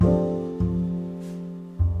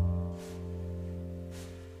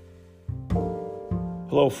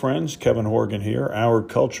Hello, friends. Kevin Horgan here, Our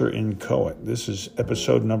Culture in Coet. This is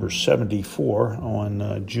episode number 74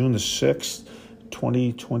 on June the 6th,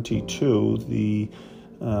 2022, the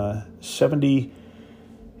 78th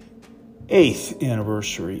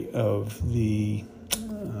anniversary of the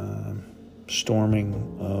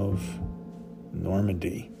storming of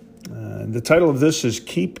Normandy. The title of this is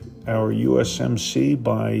Keep Our USMC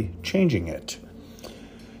by Changing It.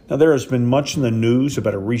 Now, there has been much in the news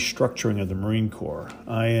about a restructuring of the Marine Corps.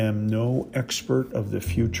 I am no expert of the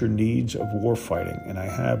future needs of warfighting, and I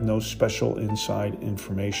have no special inside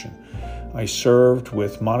information. I served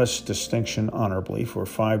with modest distinction honorably for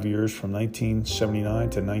 5 years from 1979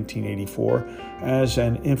 to 1984 as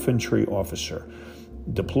an infantry officer,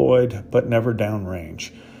 deployed but never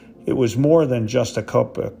downrange. It was more than just a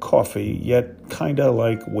cup of coffee, yet kinda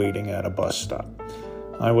like waiting at a bus stop.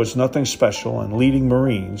 I was nothing special, and leading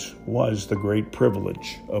Marines was the great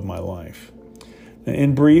privilege of my life.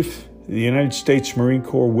 In brief, the United States Marine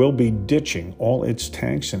Corps will be ditching all its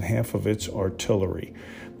tanks and half of its artillery.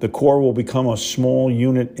 The Corps will become a small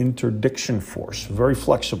unit interdiction force, very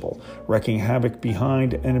flexible, wreaking havoc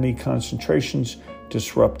behind enemy concentrations,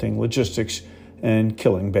 disrupting logistics, and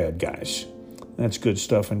killing bad guys. That's good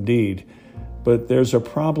stuff indeed. But there's a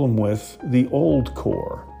problem with the old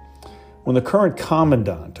Corps. When the current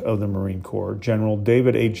commandant of the Marine Corps, General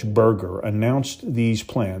David H. Berger, announced these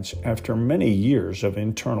plans after many years of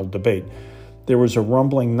internal debate, there was a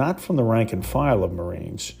rumbling not from the rank and file of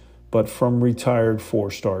Marines, but from retired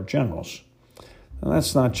four-star generals. Now,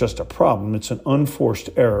 that's not just a problem, it's an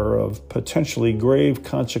unforced error of potentially grave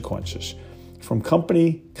consequences. From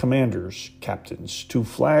company commanders, captains, to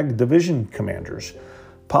flag division commanders,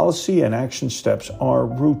 policy and action steps are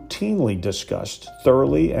routinely discussed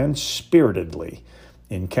thoroughly and spiritedly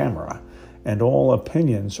in camera, and all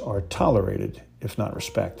opinions are tolerated, if not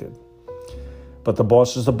respected. But the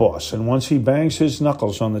boss is the boss, and once he bangs his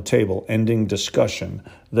knuckles on the table, ending discussion,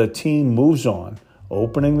 the team moves on,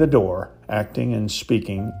 opening the door, acting and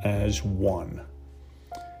speaking as one.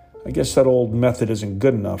 I guess that old method isn't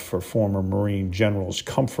good enough for former Marine generals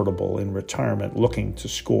comfortable in retirement looking to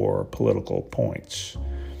score political points.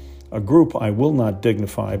 A group I will not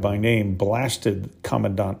dignify by name blasted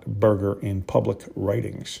Commandant Berger in public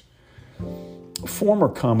writings. Former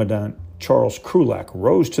Commandant Charles Krulak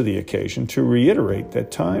rose to the occasion to reiterate that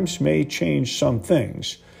times may change some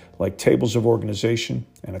things, like tables of organization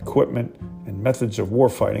and equipment and methods of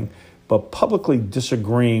warfighting, but publicly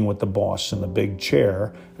disagreeing with the boss in the big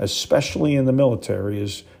chair, especially in the military,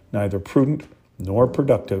 is neither prudent nor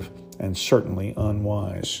productive and certainly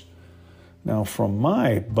unwise. Now, from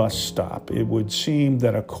my bus stop, it would seem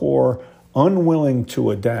that a Corps unwilling to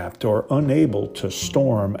adapt or unable to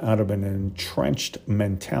storm out of an entrenched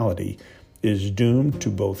mentality is doomed to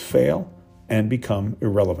both fail and become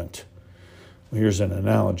irrelevant. Here's an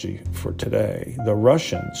analogy for today. The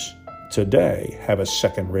Russians today have a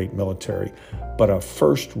second-rate military, but a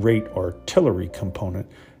first-rate artillery component,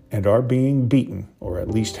 and are being beaten, or at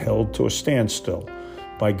least held to a standstill,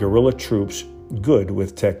 by guerrilla troops good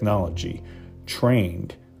with technology,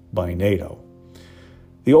 trained by NATO.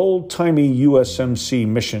 The old-timey USMC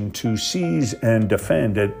mission to seize and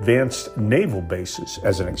defend advanced naval bases,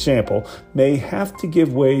 as an example, may have to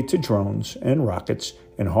give way to drones and rockets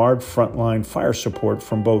and hard frontline fire support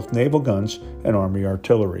from both naval guns and Army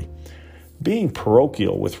artillery. Being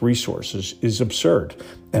parochial with resources is absurd,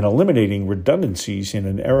 and eliminating redundancies in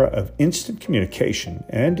an era of instant communication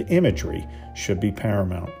and imagery should be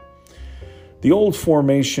paramount. The old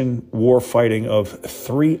formation war fighting of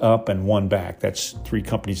 3 up and 1 back, that's 3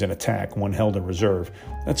 companies in attack, 1 held in reserve,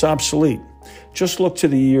 that's obsolete. Just look to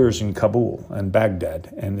the years in Kabul and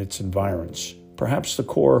Baghdad and its environs. Perhaps the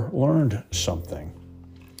Corps learned something.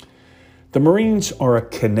 The Marines are a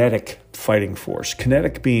kinetic fighting force,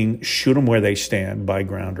 kinetic being shoot them where they stand, by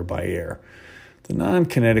ground or by air. The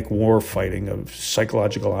non-kinetic war fighting of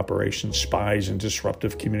psychological operations, spies and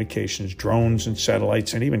disruptive communications, drones and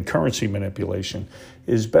satellites, and even currency manipulation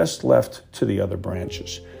is best left to the other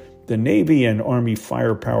branches. The Navy and Army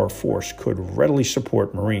firepower force could readily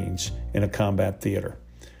support Marines in a combat theater.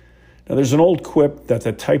 Now, there's an old quip that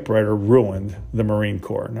the typewriter ruined the Marine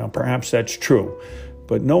Corps. Now, perhaps that's true,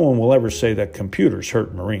 but no one will ever say that computers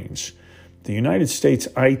hurt Marines. The United States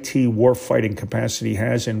IT warfighting capacity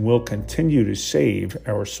has and will continue to save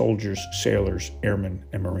our soldiers, sailors, airmen,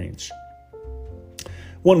 and Marines.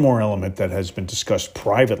 One more element that has been discussed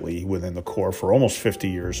privately within the Corps for almost 50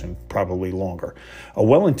 years and probably longer. A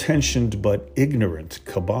well-intentioned but ignorant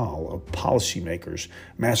cabal of policymakers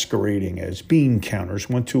masquerading as bean counters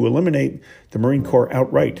want to eliminate the Marine Corps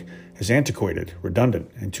outright as antiquated, redundant,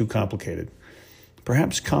 and too complicated.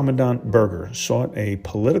 Perhaps Commandant Berger sought a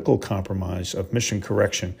political compromise of mission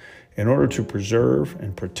correction in order to preserve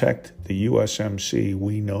and protect the USMC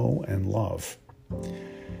we know and love.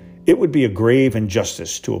 It would be a grave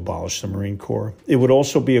injustice to abolish the Marine Corps. It would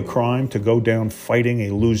also be a crime to go down fighting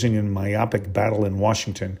a losing and myopic battle in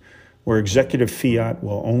Washington, where executive fiat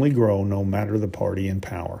will only grow no matter the party in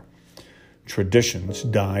power. Traditions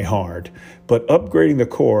die hard, but upgrading the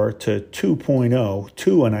Corps to 2.0,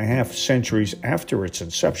 2.5 centuries after its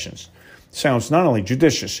inception, sounds not only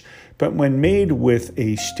judicious, but when made with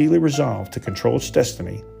a steely resolve to control its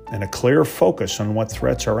destiny and a clear focus on what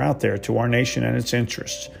threats are out there to our nation and its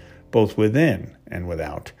interests, both within and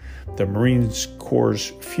without, the Marine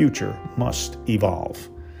Corps' future must evolve.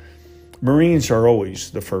 Marines are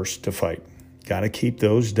always the first to fight. Gotta keep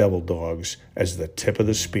those devil dogs as the tip of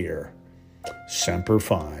the spear. Semper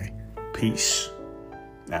Fi. Peace.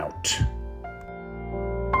 Out.